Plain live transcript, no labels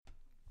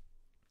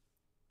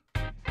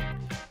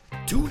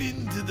Tune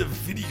into the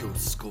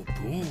Videoscope.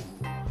 Ooh.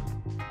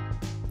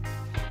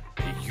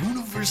 A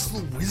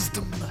universal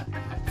wisdom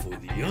for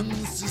the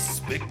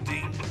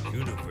unsuspecting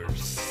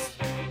universe.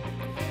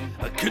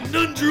 A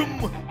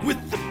conundrum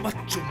with the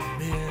Macho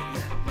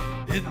Man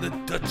and the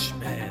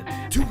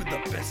Dutchman. Two of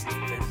the best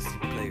fantasy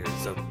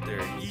players out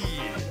there.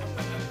 Yeah.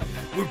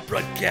 We're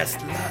broadcast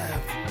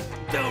live from the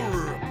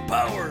Tower of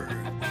Power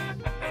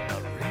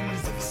on the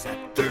rings of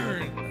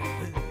Saturn.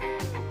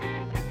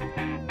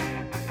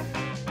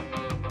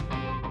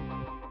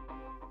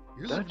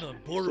 You're living on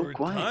borrowed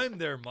time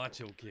there,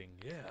 Macho King.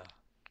 Yeah.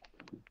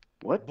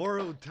 What?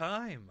 Borrowed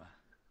time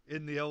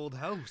in the old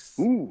house.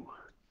 Ooh.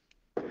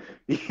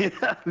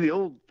 Yeah, the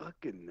old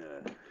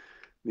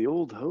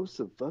house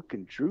of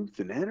fucking truth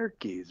and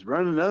anarchy is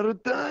running out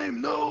of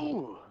time.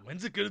 No.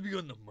 When's it gonna be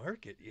on the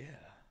market? Yeah.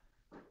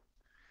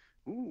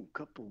 Ooh,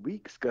 couple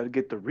weeks. Got to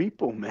get the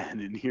repo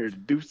man in here to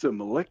do some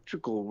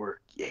electrical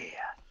work. Yeah.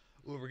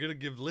 Well, we're gonna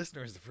give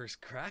listeners the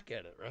first crack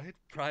at it, right?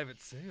 Private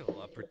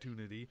sale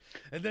opportunity,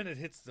 and then it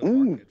hits the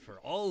market for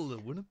all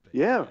of Winnipeg.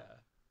 Yeah.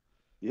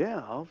 Yeah,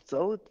 I'll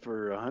sell it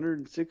for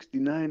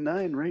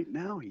 $169.9 right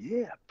now.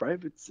 Yeah,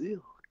 private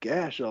sale.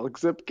 Cash. I'll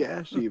accept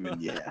cash even.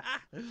 Yeah.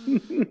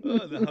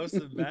 Oh, the House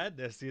of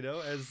Madness. You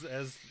know, as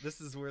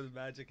this is where the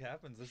magic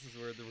happens. This is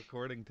where the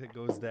recording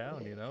goes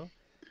down. You know.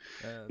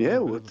 Yeah,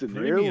 well, it's an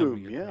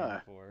heirloom.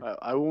 Yeah,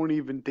 I won't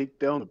even take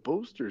down the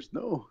posters.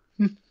 No,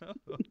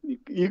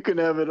 you can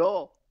have it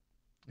all.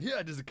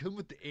 Yeah, does it come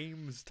with the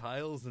Ames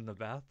tiles in the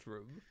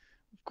bathroom?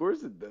 Of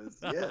course it does.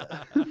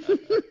 Yeah.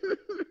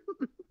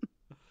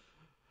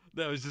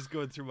 I was just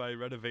going through my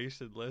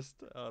renovation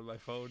list on my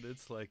phone.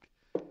 It's like,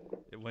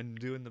 when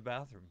doing the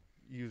bathroom,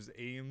 use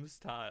Ames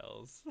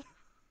tiles.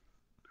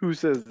 Who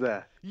says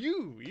that?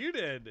 You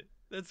did.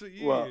 That's what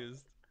you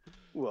used.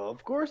 Well,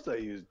 of course I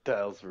used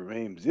tiles from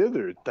Ames. Yeah,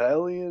 they're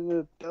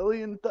Italian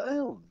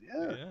tiles.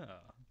 Yeah.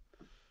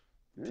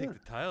 Take the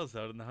tiles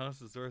out and the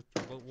house is worth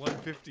about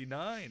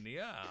 $159.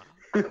 Yeah.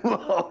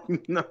 Well,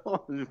 no,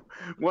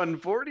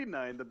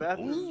 $149. The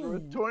bathroom's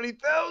worth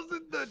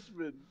 $20,000,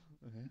 Dutchman.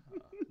 Yeah.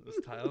 Those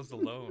tiles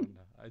alone.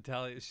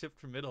 Shipped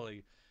from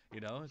Italy.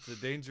 You know, it's a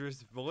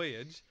dangerous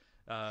voyage.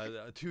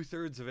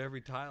 2/3 of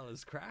every tile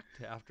is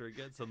cracked after it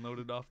gets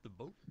unloaded off the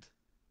boat.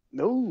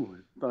 No,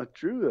 it's not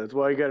true. That's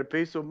why you got to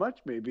pay so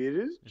much. Maybe it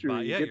is true.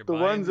 You're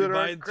buying 3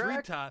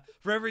 tiles.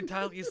 For every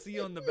tile you see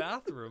on the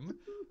bathroom,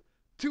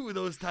 2 of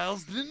those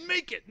tiles didn't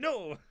make it.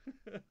 No.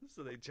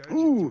 So they charge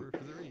you for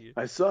 3.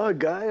 I saw a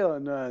guy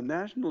on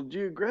National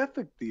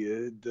Geographic,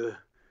 the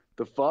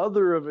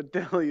father of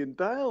Italian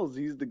tiles.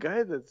 He's the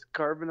guy that's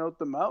carving out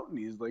the mountain.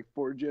 He's like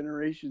 4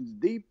 generations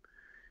deep.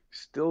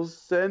 Still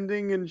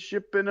sending and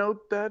shipping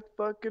out that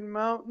fucking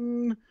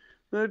mountain.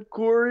 That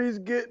quarry's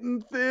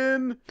getting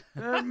thin.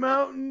 That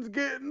mountain's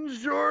getting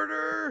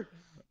shorter.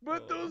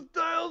 But those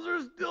tiles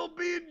are still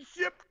being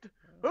shipped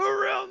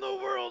around the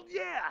world.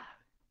 Yeah.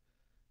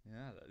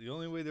 Yeah, the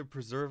only way they're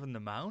preserving the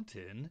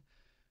mountain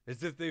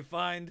is if they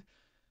find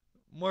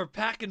more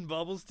packing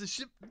bubbles to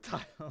ship the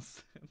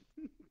tiles.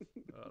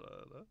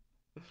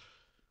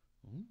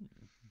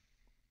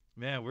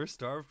 Man, we're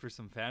starved for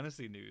some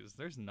fantasy news.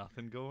 There's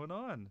nothing going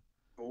on.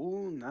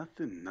 Oh,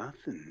 nothing.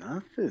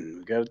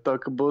 We gotta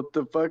talk about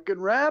the fucking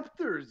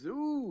Raptors.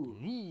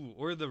 Ooh,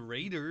 or the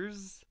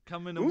Raiders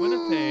coming to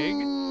Winnipeg.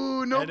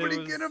 Ooh,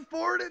 nobody can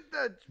afford it,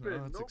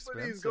 Dutchman.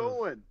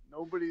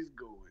 Nobody's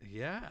going.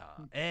 Yeah,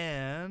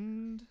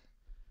 and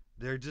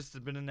they're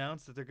just been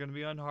announced that they're going to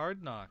be on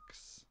Hard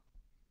Knocks.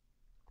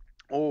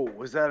 Oh,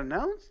 was that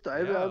announced? I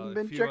haven't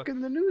been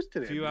checking the news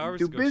today. A few hours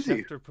too ago,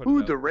 busy.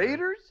 Who, the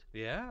Raiders?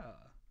 Yeah.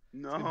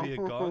 No. It's going to be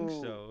a gong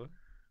show.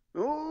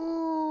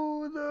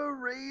 Oh, the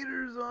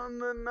Raiders on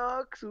the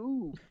Knocks.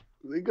 Ooh,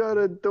 they got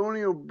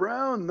Antonio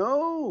Brown.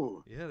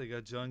 No. Yeah, they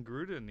got John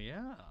Gruden.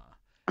 Yeah.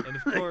 And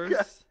of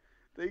course...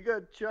 they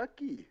got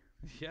Chucky.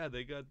 Yeah,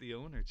 they got the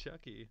owner,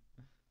 Chucky.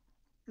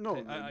 No,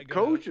 the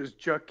coach is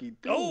Chucky,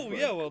 too. Oh,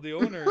 yeah, well, the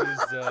owner is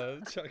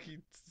Chucky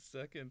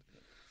second.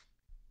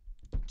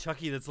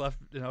 Chucky that's left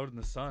out in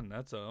the sun.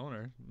 That's the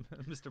owner,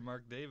 Mr.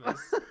 Mark Davis.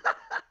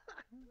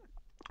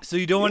 So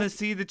you don't want to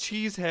see the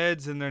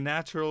cheeseheads in their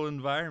natural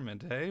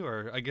environment, hey?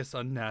 Or I guess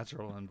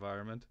unnatural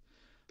environment.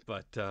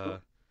 But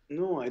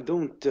no, I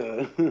don't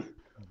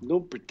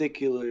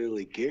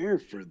particularly care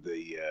for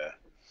the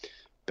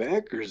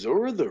Packers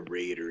or the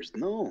Raiders.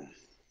 No.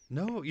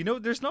 No, you know,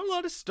 there's not a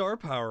lot of star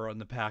power on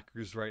the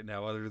Packers right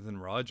now other than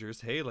Rodgers.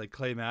 Hey, like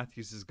Clay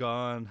Matthews is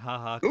gone.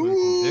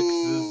 Clinton Dix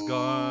is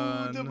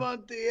gone.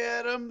 Davante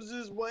Adams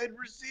is wide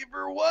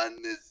receiver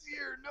 1 this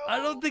year. No. I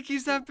don't think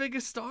he's that big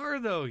a star,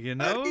 though, you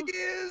know? He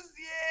is,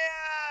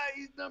 yeah.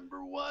 He's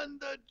number 1,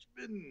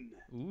 Dutchman.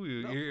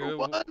 Ooh, number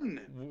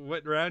 1.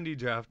 What round you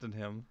drafting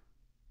him?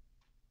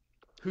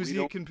 Who's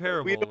he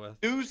comparable with? We don't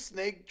do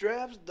snake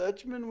drafts,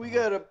 Dutchman. We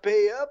gotta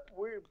pay up.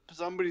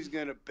 Somebody's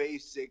gonna pay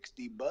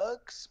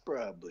 $60,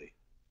 probably.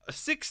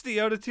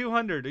 60 out of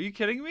 200. Are you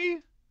kidding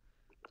me?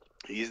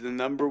 He's the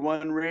number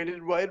 1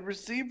 rated wide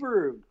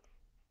receiver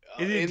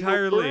in the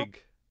entire league.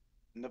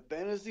 In the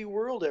fantasy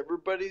world,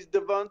 everybody's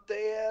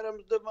Devontae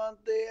Adams.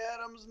 Devontae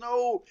Adams.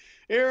 No,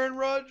 Aaron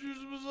Rodgers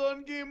was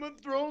on Game of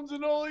Thrones,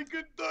 and all he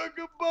could talk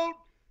about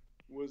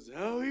was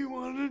how he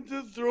wanted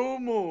to throw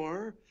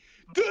more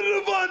to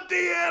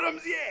Devontae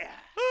Adams. Yeah.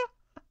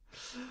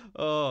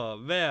 Oh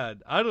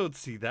man, I don't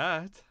see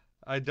that.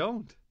 I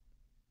don't.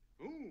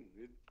 Ooh,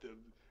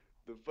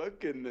 the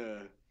fucking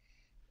The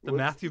what's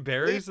Matthew the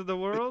saying? Berrys of the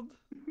world?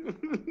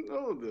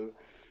 No,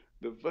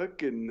 the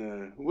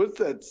fucking what's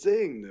that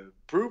saying? The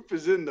proof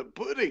is in the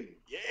pudding.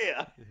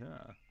 Yeah.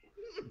 Yeah.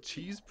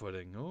 Cheese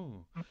pudding.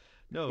 Oh.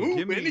 No, Ooh,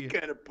 any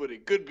kind of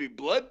pudding. Could be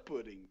blood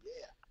pudding.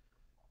 Yeah.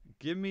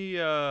 give me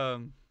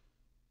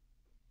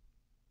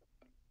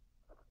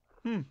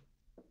hmm,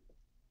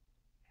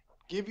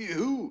 Give you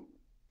who?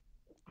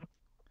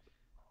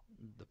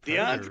 the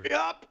Predator. DeAndre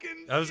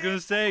Hopkins. I was Yeah. gonna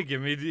say,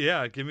 give me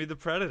the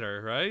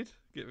Predator, right?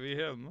 Give me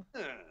him.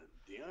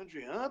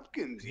 DeAndre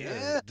Hopkins. Yeah, Yeah.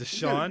 He's gonna be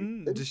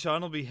Deshaun. good.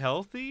 Deshaun will be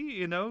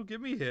healthy.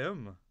 Give me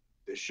him.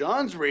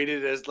 Deshaun's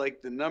rated as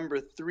like the number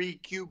 3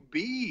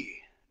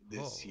 QB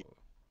this year. Oh,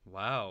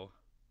 wow.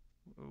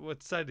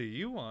 What side are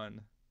you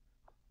on?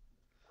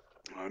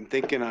 I'm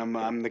thinking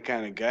I'm the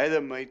kind of guy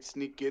that might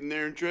sneak in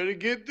there and try to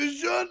get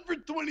Deshaun for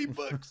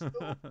 $20.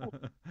 No.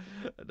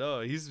 No,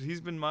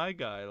 he's been my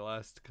guy the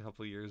last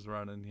couple years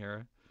running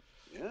here.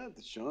 Yeah,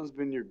 Deshaun's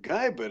been your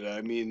guy, but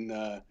I mean,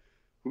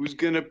 who's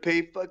gonna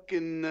pay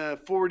fucking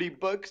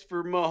 $40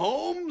 for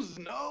Mahomes?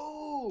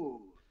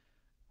 No.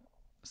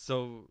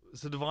 So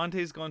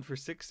Devontae's going for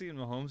 60 and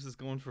Mahomes is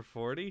going for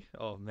 40.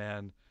 Oh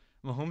man,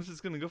 Mahomes is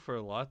going to go for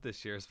a lot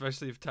this year,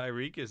 especially if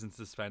Tyreek isn't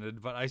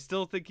suspended. But I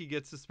still think he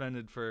gets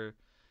suspended for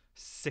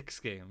 6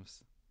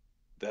 games.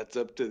 That's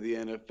up to the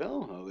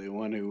NFL how they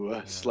want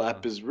to slap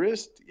Yeah, his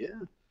wrist. Yeah.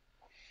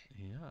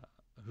 yeah.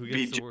 Who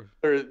Be gets the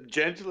worst?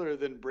 gentler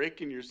than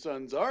breaking your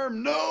son's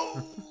arm.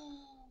 No.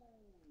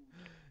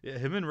 Yeah,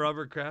 him and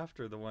Robert Kraft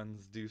are the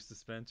ones due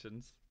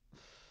suspensions.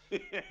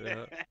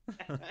 Yeah.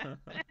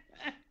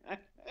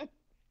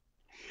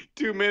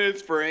 2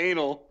 minutes for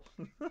anal.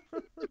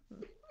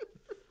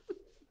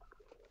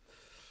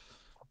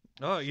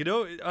 Oh, I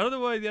don't know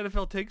why the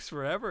NFL takes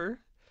forever.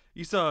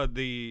 You saw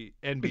the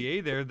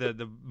NBA there,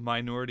 the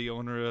minority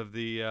owner of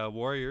the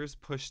Warriors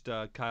pushed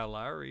Kyle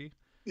Lowry,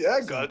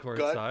 Yeah, some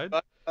courtside,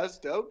 got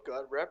cussed out,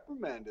 got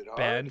reprimanded hard.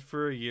 banned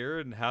for a year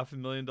and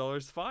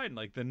 $500,000 fine.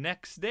 Like the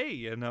next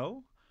day,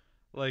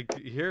 like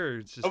here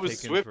it's That just was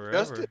taking swift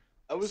justice. forever.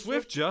 That was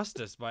Swift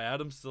Justice by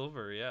Adam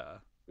Silver, yeah.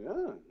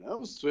 Yeah, that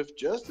was swift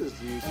justice.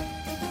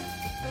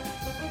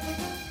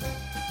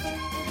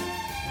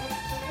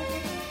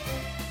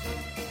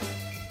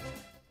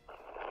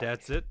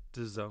 That's it.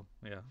 DAZN,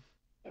 yeah.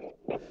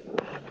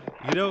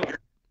 You know,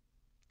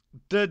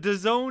 the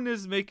DAZN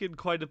is making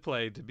quite a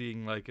play to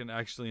being like an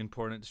actually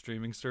important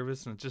streaming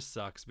service, and it just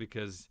sucks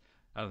because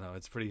I don't know.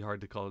 It's pretty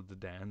hard to call it the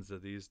Danza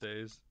these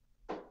days.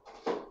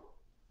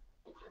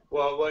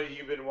 Well, what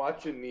you've been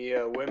watching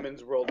the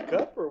Women's World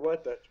Cup or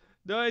what?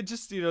 No, I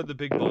just the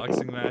big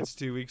boxing match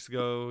 2 weeks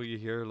ago. You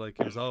hear like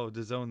it was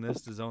DAZN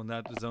this, DAZN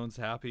that, DAZN's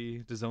happy,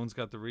 DAZN's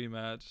got the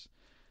rematch.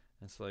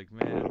 It's like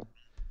man,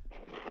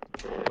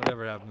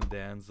 whatever happened to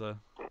Danza?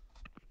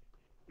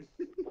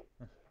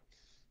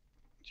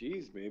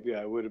 Jeez, maybe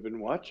I would have been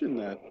watching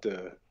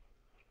that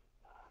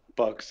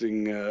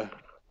boxing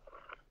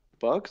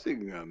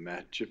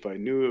match if I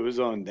knew it was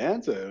on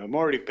Danza. I'm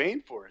already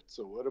paying for it,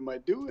 so what am I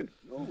doing?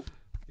 No.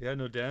 Yeah,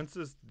 no,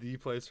 Danza's the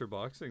place for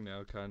boxing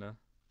now, kind of.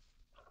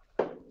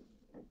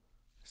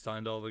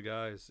 Signed all the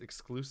guys,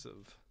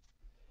 exclusive.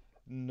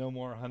 No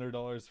more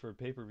 $100 for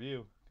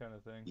pay-per-view kind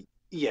of thing.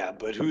 Yeah,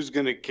 but who's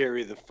gonna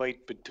carry the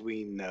fight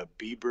between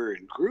Bieber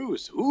and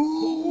Cruz?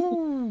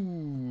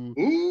 Ooh.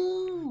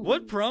 Ooh.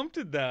 What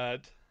prompted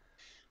that?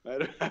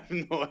 I have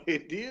no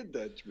idea,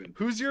 Dutchman.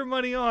 Who's your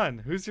money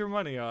on?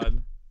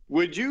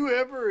 Would you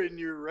ever, in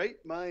your right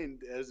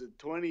mind, as a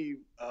 20,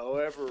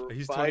 however,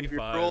 He's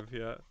 5-year-old, 25,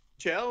 yeah.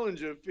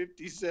 challenge a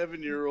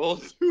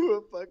 57-year-old to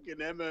a fucking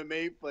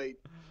MMA fight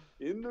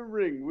in the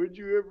ring? Would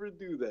you ever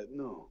do that?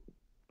 No.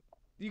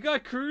 You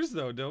got Cruz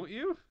though, don't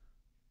you?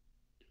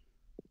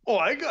 Oh,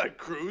 I got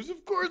Cruz.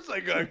 Of course I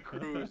got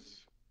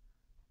Cruz.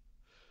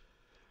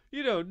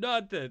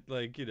 Not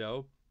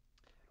that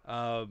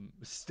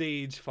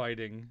stage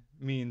fighting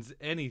means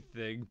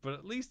anything, but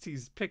at least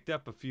he's picked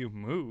up a few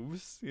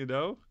moves,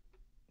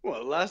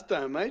 Well, last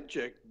time I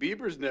checked,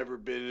 Bieber's never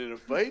been in a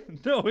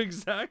fight. No,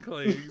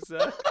 exactly.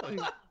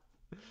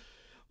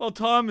 Well,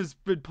 Tom has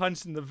been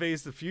punched in the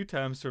face a few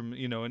times from,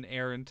 an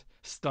errant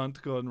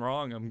stunt going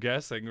wrong, I'm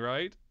guessing,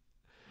 right?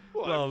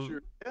 Well, I'm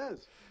sure he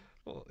has.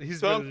 Well, he's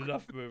been in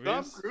enough movies.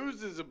 Tom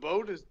Cruise is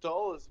about as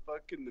tall as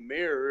fucking the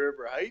mayor of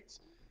River Heights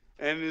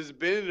and has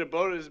been in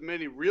about as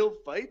many real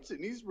fights,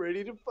 and he's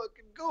ready to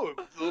fucking go.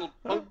 If the little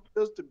punk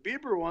Justin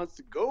Bieber wants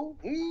to go,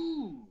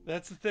 ooh.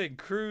 That's the thing.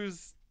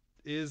 Cruise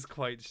is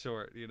quite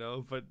short,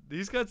 but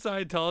he's got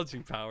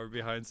Scientology power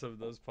behind some of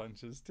those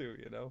punches too,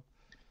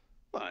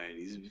 Fine,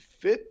 he's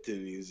fit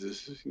and he's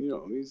just,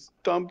 he's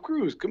Tom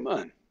Cruise. Come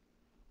on.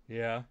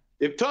 Yeah.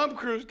 If Tom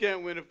Cruise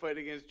can't win a fight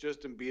against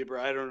Justin Bieber,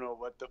 I don't know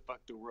what the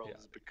fuck the world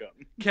has become.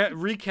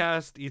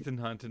 Recast Ethan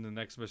Hunt in the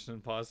next Mission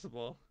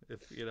Impossible. If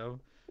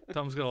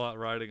Tom's got a lot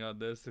riding on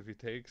this if he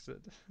takes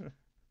it.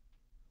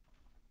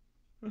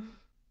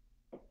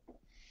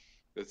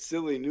 That's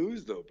silly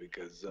news though,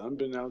 because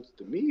unbeknownst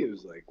to me, it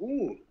was like,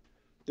 ooh,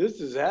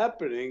 this is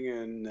happening,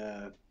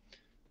 and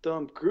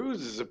Tom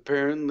Cruise is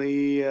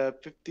apparently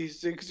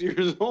 56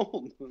 years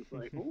old. I was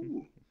like,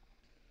 ooh,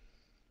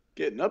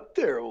 getting up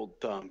there, old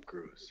Tom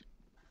Cruise.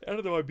 I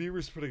don't know why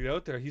Bieber's putting it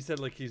out there. He said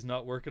like he's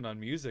not working on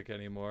music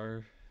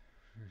anymore.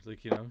 Like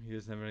he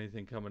doesn't have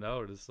anything coming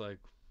out. It's like,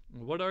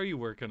 what are you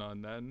working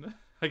on then?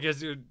 I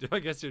guess you're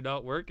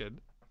not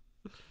working.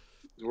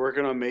 He's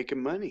working on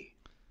making money.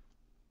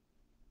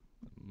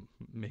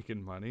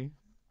 Making money.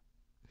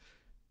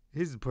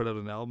 He's put out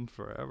an album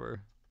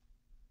forever.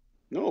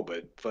 No,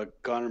 but fuck,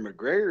 Conor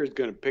McGregor is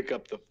gonna pick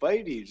up the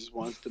fight. He just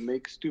wants to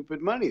make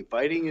stupid money.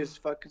 Fighting is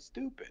fucking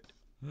stupid.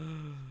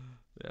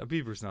 Yeah,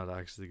 Bieber's not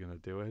actually gonna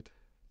do it.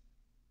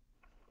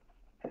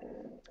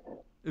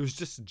 It was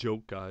just a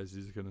joke, guys.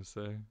 He's gonna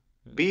say.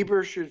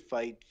 Bieber should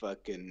fight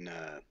fucking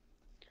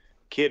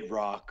Kid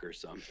Rock or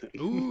something.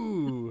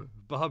 Ooh,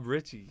 Bob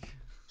Ritchie.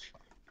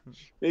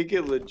 Make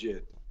it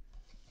legit.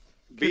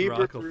 Kid Bieber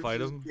Rock will fight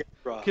him.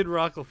 Kid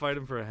Rock will fight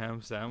him for a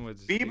ham sandwich.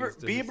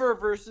 Bieber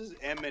versus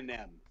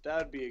Eminem.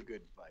 That'd be a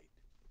good fight.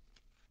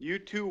 You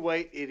two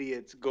white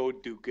idiots go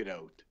duke it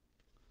out.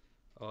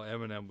 Oh,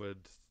 Eminem would.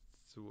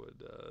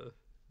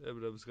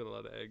 Eminem's got a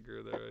lot of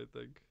anger there, I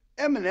think.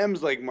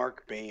 Eminem's like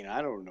Mark Bain.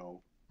 I don't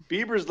know.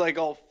 Bieber's like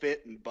all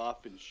fit and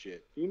buff and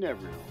shit. You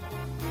never know.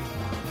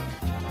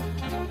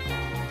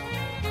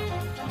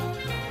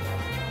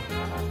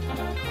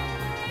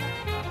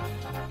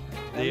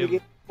 And the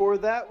game before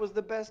that was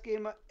the best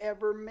game I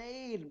ever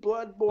made.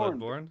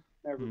 Bloodborne.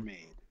 Ever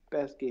made.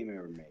 Best game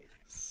ever made.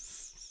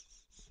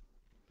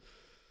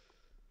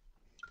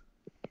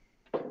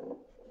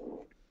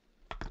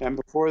 And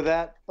before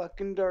that,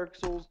 fucking Dark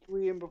Souls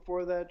 3, and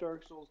before that,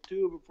 Dark Souls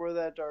 2, before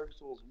that, Dark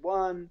Souls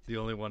 1. The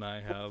only one I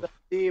have.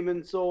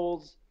 Demon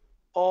Souls,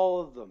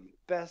 all of them.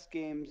 Best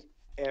games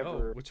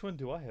ever. Oh, which one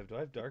do I have? Do I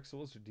have Dark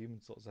Souls or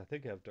Demon Souls? I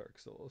think I have Dark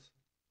Souls.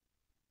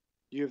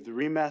 You have the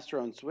remaster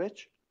on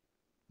Switch?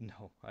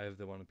 No, I have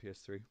the one on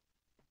PS3.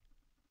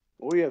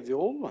 Oh, you have the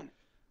old one?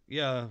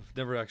 Yeah, I've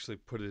never actually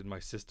put it in my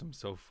system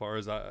so far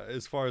as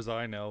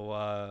I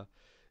know.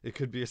 It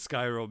could be a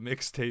Skyrim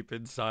mixtape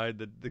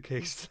inside the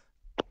case.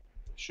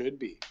 Should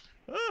be.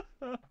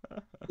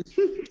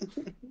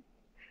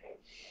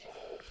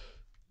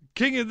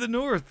 King of the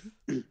North.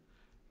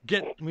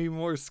 Get me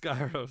more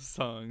Skyrim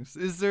songs.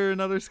 Is there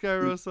another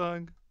Skyrim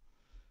song?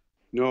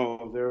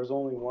 No, there was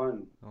only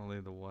one. Only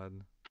the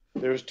one.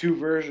 There's two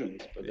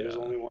versions, but there's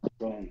only one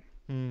song.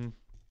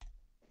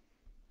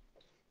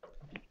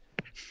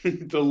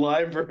 The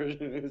live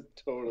version is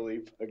totally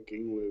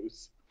fucking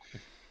loose.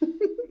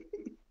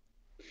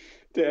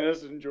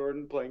 Dennis and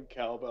Jordan playing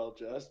cowbell,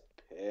 just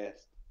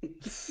pissed.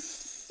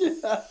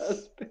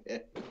 Just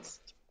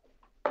pissed.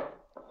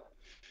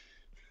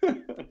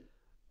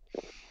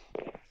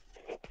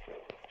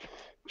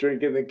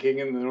 Drinking the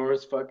King of the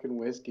North fucking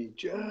whiskey,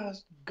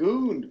 just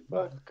gooned.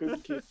 Fuck,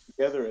 couldn't keep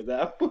together at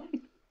that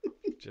point.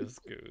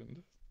 Just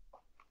gooned.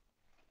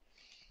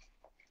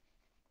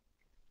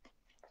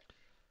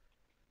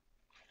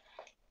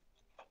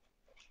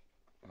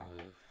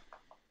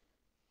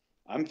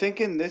 I'm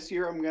thinking this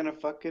year I'm gonna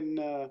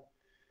fucking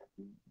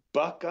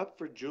buck up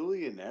for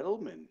Julian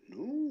Edelman.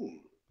 Ooh.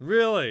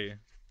 Really?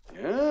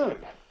 Yeah.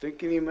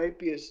 Thinking he might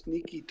be a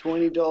sneaky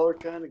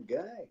 $20 kind of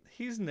guy.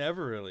 He's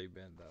never really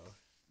been though.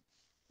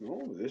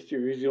 No, this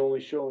year he's the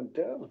only show in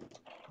town.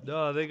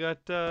 No, they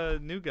got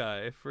new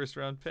guy, first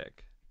round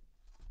pick.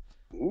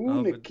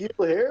 Ooh,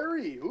 N'Keal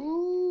Harry.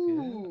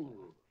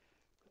 Ooh.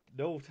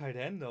 Yeah. No tight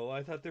end though.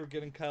 I thought they were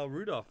getting Kyle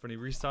Rudolph when he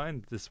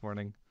re-signed this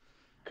morning.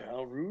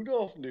 Kyle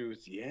Rudolph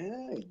news.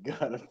 Yeah, he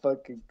got a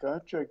fucking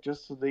contract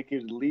just so they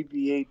could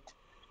alleviate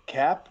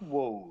cap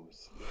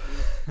woes.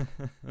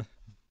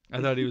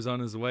 I thought he was on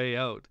his way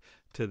out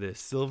to the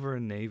Silver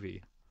and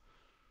Navy.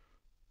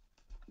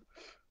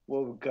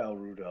 What would Kyle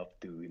Rudolph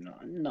do?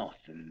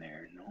 Nothing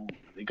there. No.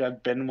 They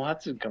got Ben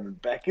Watson coming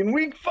back in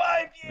week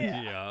 5.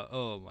 Yeah. Yeah.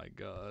 Oh my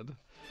God.